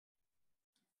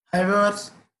Hi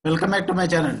viewers, welcome back to my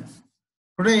channel.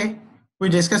 Today we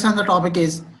discuss on the topic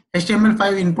is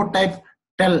HTML5 input type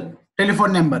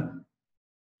telephone number.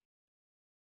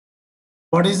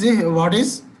 What is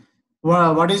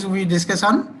we discuss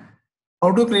on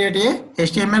how to create a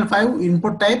HTML5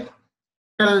 input type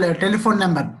telephone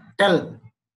number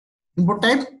input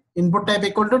type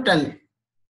equal to tel.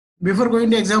 Before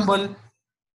going to example,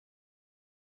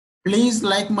 please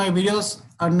like my videos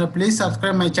and please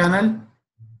subscribe my channel.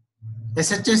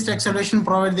 SHS Tech Solution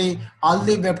provide all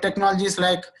the web technologies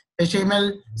like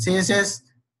HTML, CSS,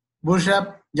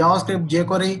 Bootstrap, JavaScript,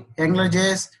 jQuery,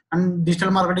 AngularJS, and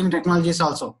digital marketing technologies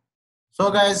also.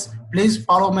 So guys, please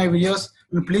follow my videos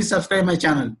and please subscribe my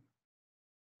channel.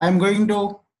 I'm going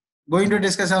to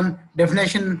discuss on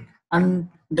definition and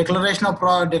declaration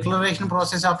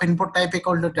process of input type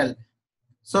equal to tel.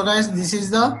 So guys, this is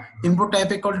the input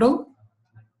type equal to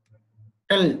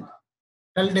tel.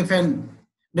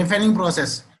 Defining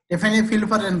process. Define a field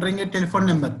for entering a telephone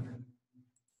number.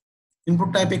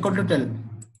 Input type equal to tel.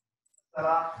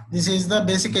 This is the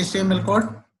basic HTML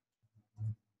code.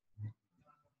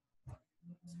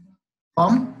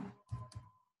 Form.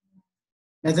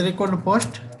 Method equal to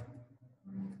post.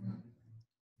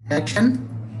 Action.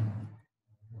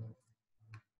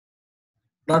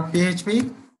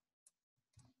 .php.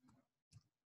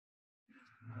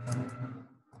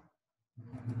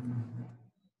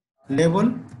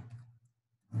 Label.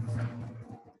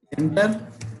 Enter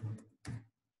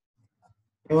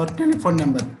your telephone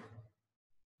number.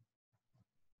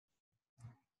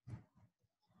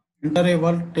 Enter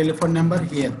your telephone number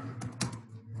here.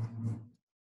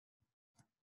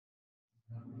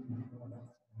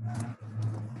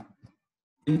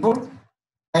 Input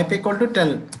type equal to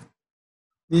tel.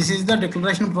 This is the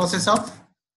declaration process of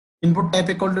input type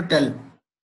equal to tel.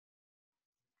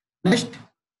 Next,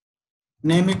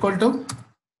 name equal to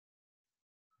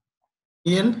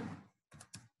tel.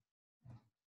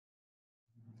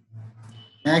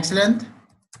 Max length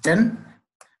 10.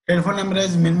 Telephone number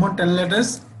is minimum 10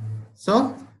 letters.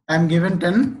 So I am given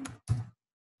 10.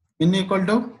 Min equal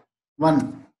to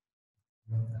 1.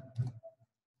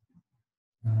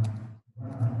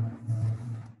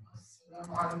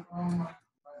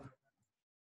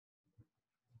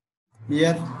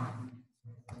 Here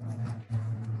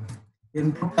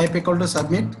input type equal to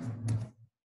submit.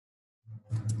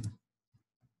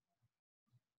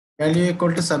 Value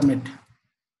equal to submit.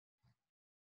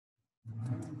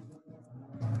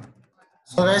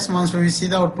 So guys, once we see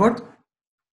the output,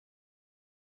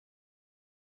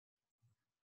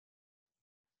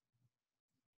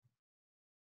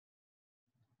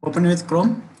 open with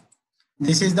Chrome.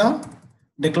 This is the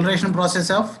declaration process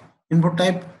of input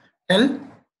type tel.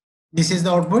 This is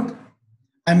the output.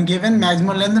 I am given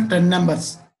maximum length 10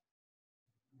 numbers.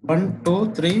 1,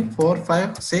 2, 3, 4,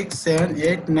 5, 6, 7,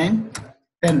 8, 9,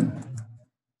 10.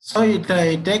 So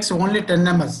it takes only 10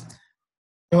 numbers.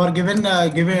 You are given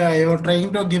you are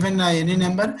trying to given any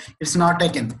number, it's not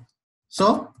taken.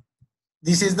 So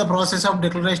this is the process of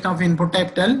declaration of input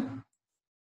type tel.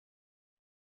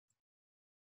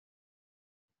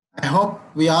 I hope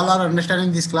we all are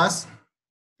understanding this class.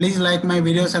 Please like my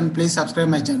videos and please subscribe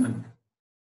my channel.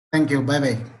 Thank you. Bye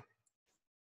bye.